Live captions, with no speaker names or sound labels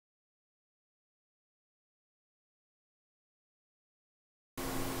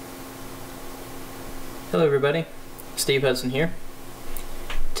Hello everybody, Steve Hudson here.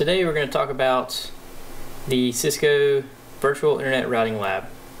 Today we're going to talk about the Cisco Virtual Internet Routing Lab.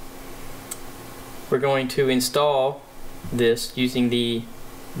 We're going to install this using the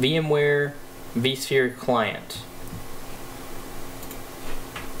VMware vSphere client,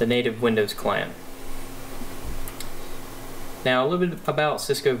 the native Windows client. Now a little bit about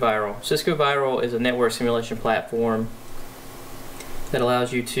Cisco VIRL. Cisco VIRL is a network simulation platform that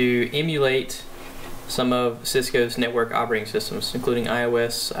allows you to emulate some of Cisco's network operating systems, including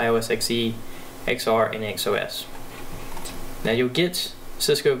iOS, iOS XE, XR, and XOS. Now you'll get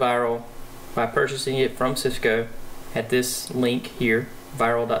Cisco VIRL by purchasing it from Cisco at this link here,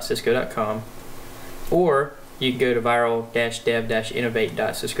 virl.cisco.com, or you can go to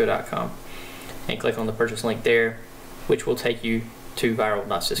virl-dev-innovate.cisco.com and click on the purchase link there, which will take you to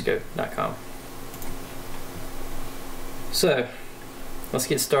virl.cisco.com. So let's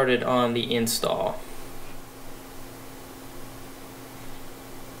get started on the install.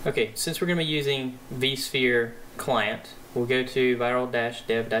 Okay, since we're going to be using vSphere client, we'll go to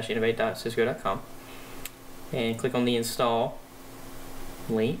virl-dev-innovate.cisco.com and click on the install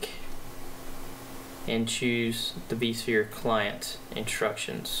link and choose the vSphere client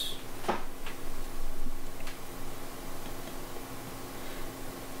instructions.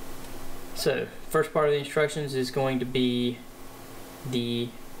 So, first part of the instructions is going to be the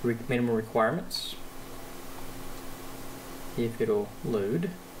minimum requirements, if it'll load.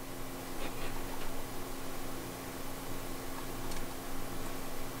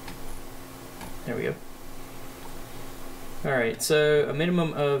 There we go. Alright, so a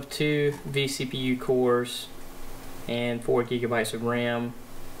minimum of 2 vCPU cores and 4 GB of RAM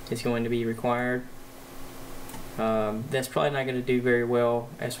is going to be required. That's probably not going to do very well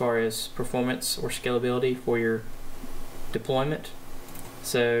as far as performance or scalability for your deployment.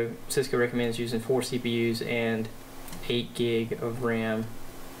 So Cisco recommends using 4 CPUs and 8 gig of RAM.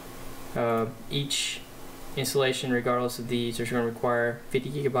 Each installation, regardless of these, is going to require 50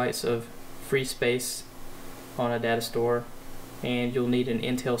 gigabytes of free space on a data store, and you'll need an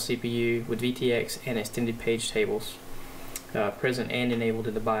Intel CPU with VTX and extended page tables present and enabled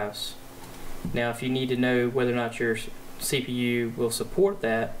in the BIOS. Now, if you need to know whether or not your CPU will support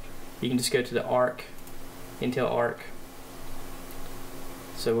that, you can just go to the ARC, Intel ARC.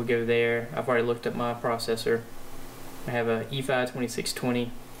 So we'll go there. I've already looked up my processor. I have a E5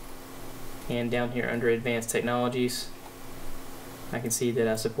 2620, and down here under Advanced Technologies, I can see that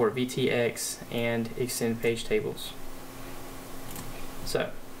I support VTX and extended page tables. So,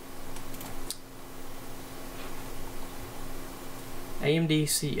 AMD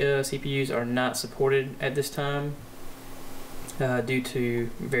CPUs are not supported at this time due to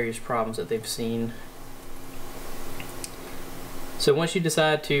various problems that they've seen. So once you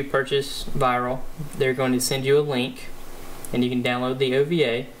decide to purchase VIRL, they're going to send you a link and you can download the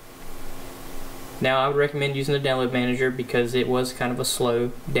OVA. Now I would recommend using the download manager because it was kind of a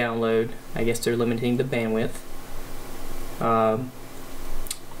slow download. I guess they're limiting the bandwidth.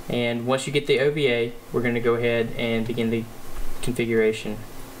 And once you get the OVA, we're going to go ahead and begin the configuration.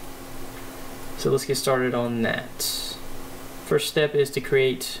 So let's get started on that. First step is to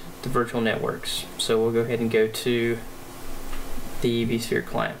create the virtual networks. So we'll go ahead and go to the vSphere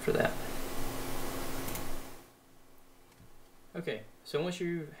client for that. Okay, so once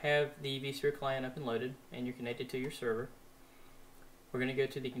you have the vSphere client up and loaded and you're connected to your server, we're going to go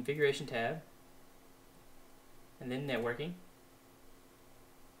to the configuration tab and then networking.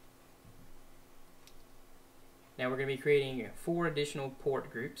 Now we're going to be creating 4 additional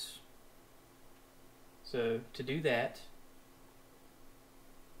port groups. So to do that,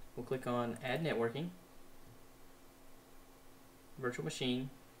 we'll click on Add Networking, Virtual Machine,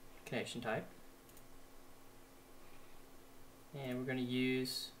 Connection Type, and we're going to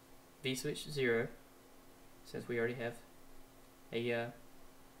use vSwitch 0 since we already have a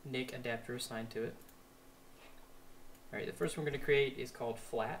NIC adapter assigned to it. Alright, the first one we're going to create is called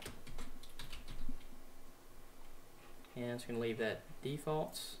Flat. And I'm just going to leave that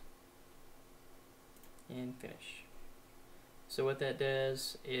defaults and finish. So what that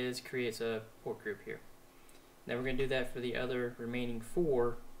does is creates a port group here. Now we're going to do that for the other remaining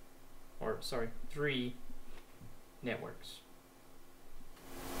 3 networks.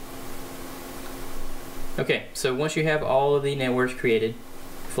 Okay, so once you have all of the networks created,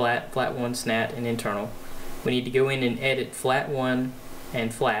 flat 1, SNAT, and internal, we need to go in and edit flat 1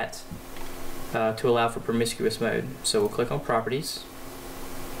 and flat to allow for promiscuous mode. So we'll click on Properties,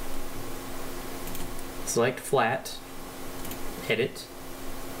 select Flat, Edit,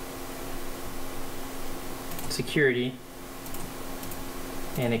 Security,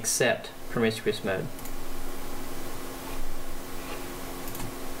 and Accept promiscuous mode.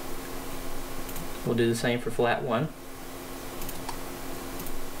 We'll do the same for flat 1.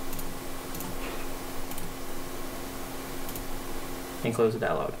 And close the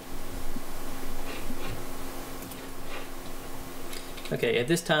dialog. Okay, at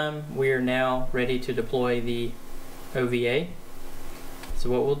this time we are now ready to deploy the OVA. So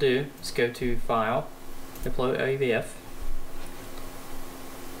what we'll do is go to File, Deploy OVF.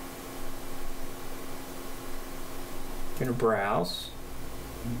 We're going to browse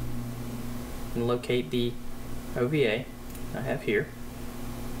and locate the OVA I have here.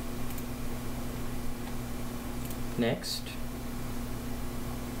 Next.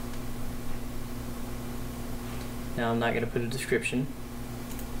 Now I'm not going to put a description.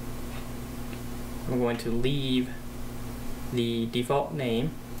 I'm going to leave the default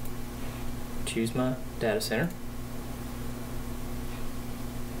name, choose my data center,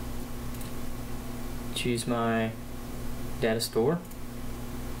 choose my data store,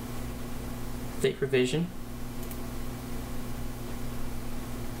 state provision,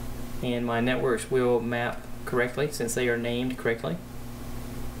 and my networks will map correctly since they are named correctly.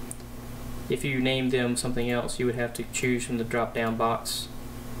 If you name them something else, you would have to choose from the drop down box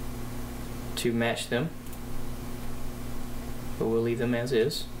to match them, but we'll leave them as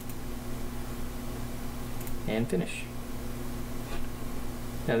is and finish.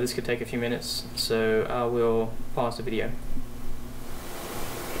 Now this could take a few minutes, so I will pause the video.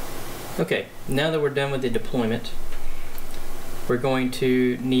 Okay, now that we're done with the deployment, we're going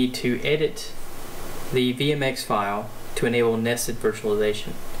to need to edit the VMX file to enable nested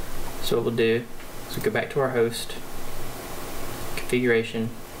virtualization. So what we'll do is we'll go back to our host, configuration,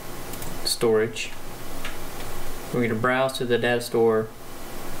 storage. We're going to browse to the data store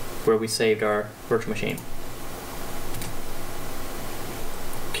where we saved our virtual machine.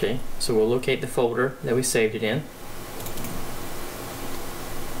 Okay, so we'll locate the folder that we saved it in.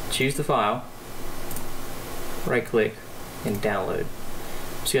 Choose the file, right click, and download.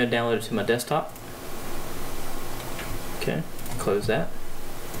 I'm just going to download it to my desktop. Okay, close that.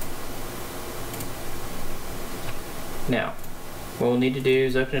 Now, what we'll need to do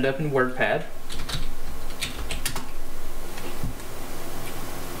is open it up in WordPad.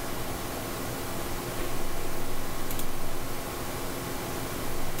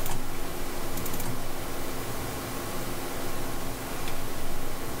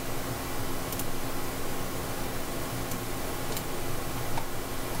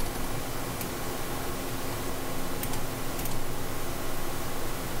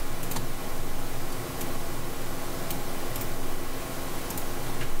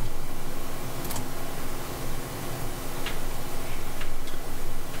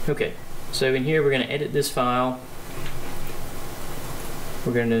 Okay, so in here we're going to edit this file.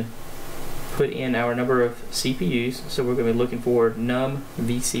 We're going to put in our number of CPUs, so we're going to be looking for num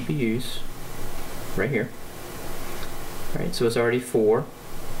vCPUs right here. Alright, so it's already 4.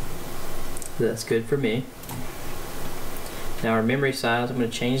 So that's good for me. Now our memory size, I'm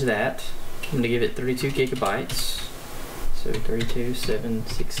going to change that. I'm going to give it 32 gigabytes. So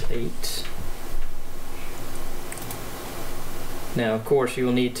 32768. Now, of course, you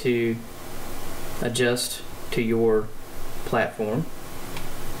will need to adjust to your platform.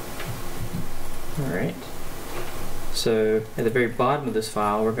 Alright. So, at the very bottom of this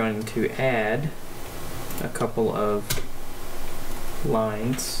file, we're going to add a couple of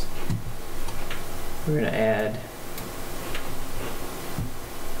lines. We're going to add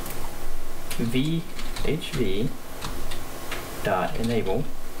vhv.enable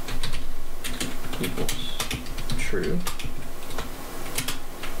equals true.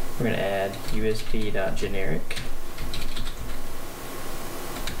 We're going to add usb.generic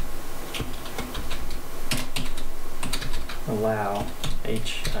allow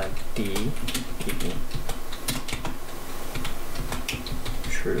HID equal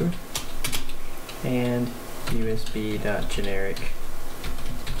true and usb.generic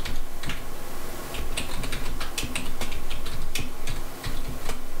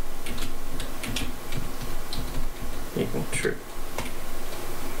equal true.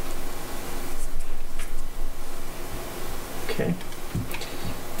 Okay.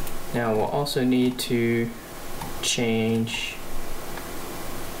 Now we'll also need to change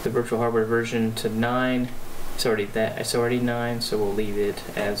the virtual hardware version to 9. It's already 9, so we'll leave it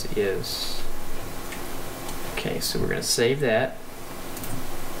as is. Okay, so we're going to save that.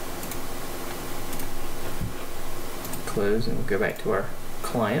 Close, and we'll go back to our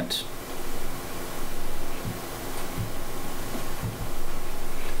client.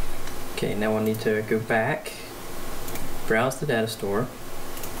 Okay, now we'll need to go back, browse the data store,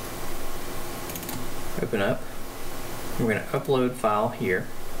 open up. We're going to upload file here.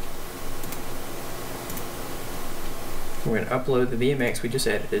 We're going to upload the VMX we just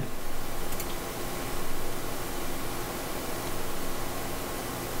edited.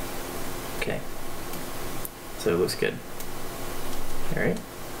 Okay, so it looks good. Alright,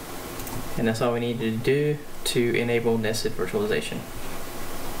 and that's all we needed to do to enable nested virtualization.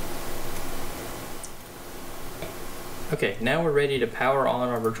 Okay, now we're ready to power on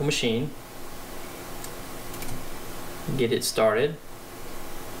our virtual machine, get it started.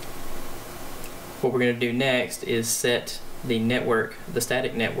 What we're going to do next is set the network, the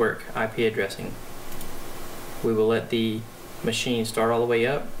static network IP addressing. We will let the machine start all the way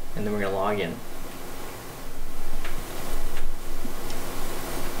up, and then we're going to log in.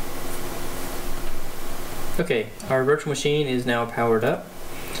 Okay, our virtual machine is now powered up.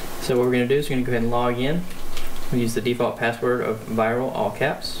 So what we're going to do is we're going to go ahead and log in. We use the default password of VIRL, all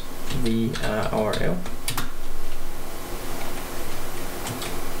caps, VIRL.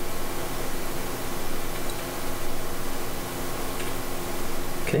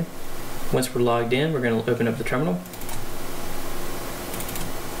 Okay, once we're logged in, we're going to open up the terminal.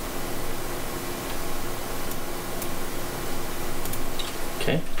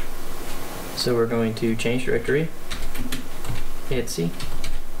 Okay, so we're going to change directory, etc,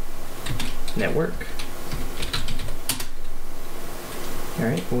 network.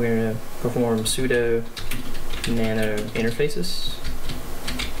 Alright, we're going to perform sudo nano interfaces.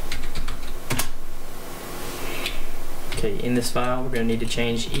 Okay, in this file we're going to need to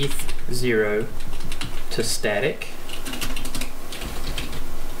change eth0 to static.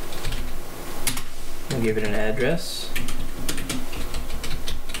 We'll give it an address.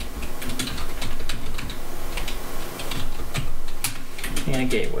 And a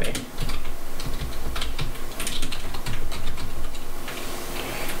gateway.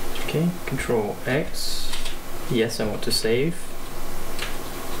 Okay, Control X. Yes, I want to save.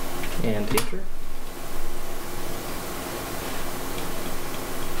 And enter.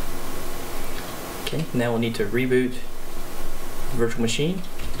 Okay, now we'll need to reboot the virtual machine.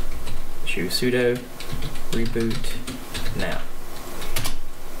 Issue sudo reboot now.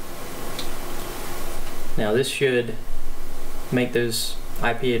 Now this should make those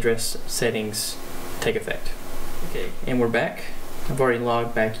IP address settings take effect. Okay, and we're back. I've already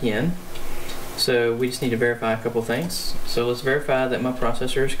logged back in. So we just need to verify a couple things. So let's verify that my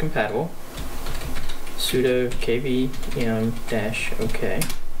processor is compatible. Sudo kvm-ok.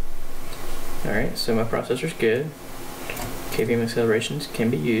 Alright, so my processor's good. KVM accelerations can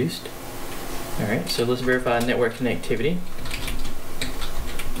be used. Alright, so let's verify network connectivity.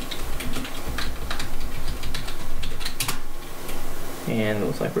 And it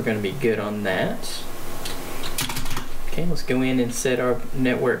looks like we're going to be good on that. Okay, let's go in and set our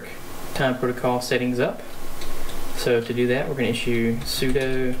network time protocol settings up. So to do that, we're going to issue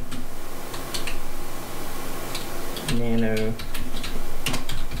sudo nano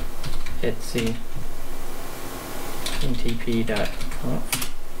etc ntp.conf.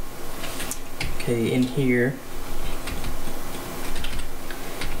 Okay, in here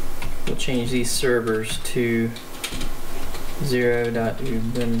we'll change these servers to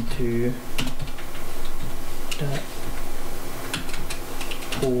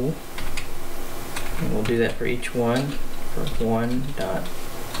 0.ubuntu.pool, and we'll do that for each one for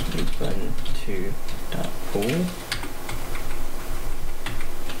 1.ubuntu.pool,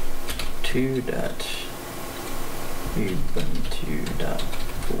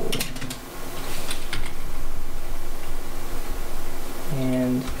 2.ubuntu.pool,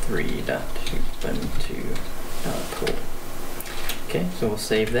 and 3.ubuntu.pool. Okay, so we'll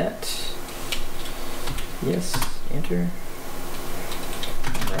save that. Yes, enter.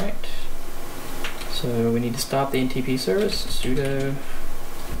 Alright. So we need to stop the NTP service. Sudo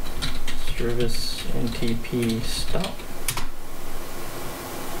service NTP stop.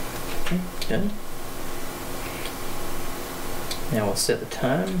 Okay, done. Now we'll set the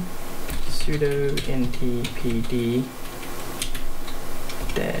time. Sudo ntpd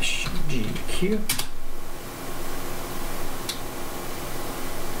 -gq.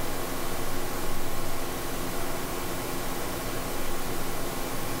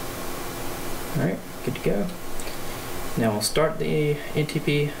 Alright, good to go. Now we'll start the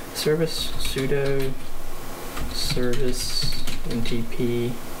NTP service. Sudo service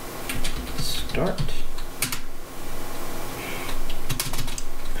NTP start.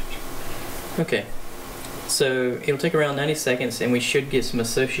 Okay, so it'll take around 90 seconds and we should get some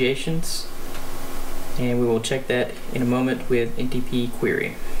associations, and we will check that in a moment with NTP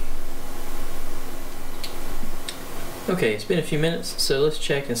query. Okay, it's been a few minutes, so let's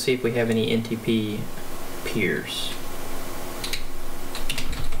check and see if we have any NTP peers.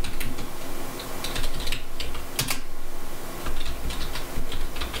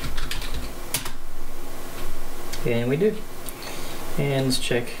 And we do. And let's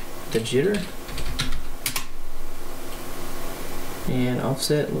check the jitter. And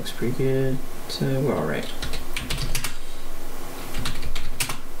offset looks pretty good, so we're alright.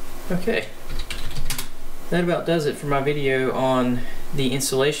 Okay. That about does it for my video on the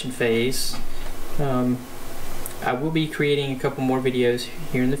installation phase. I will be creating a couple more videos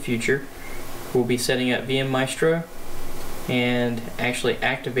here in the future. We'll be setting up VM Maestro and actually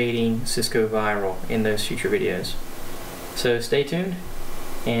activating Cisco VIRL in those future videos. So stay tuned,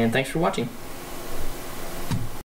 and thanks for watching.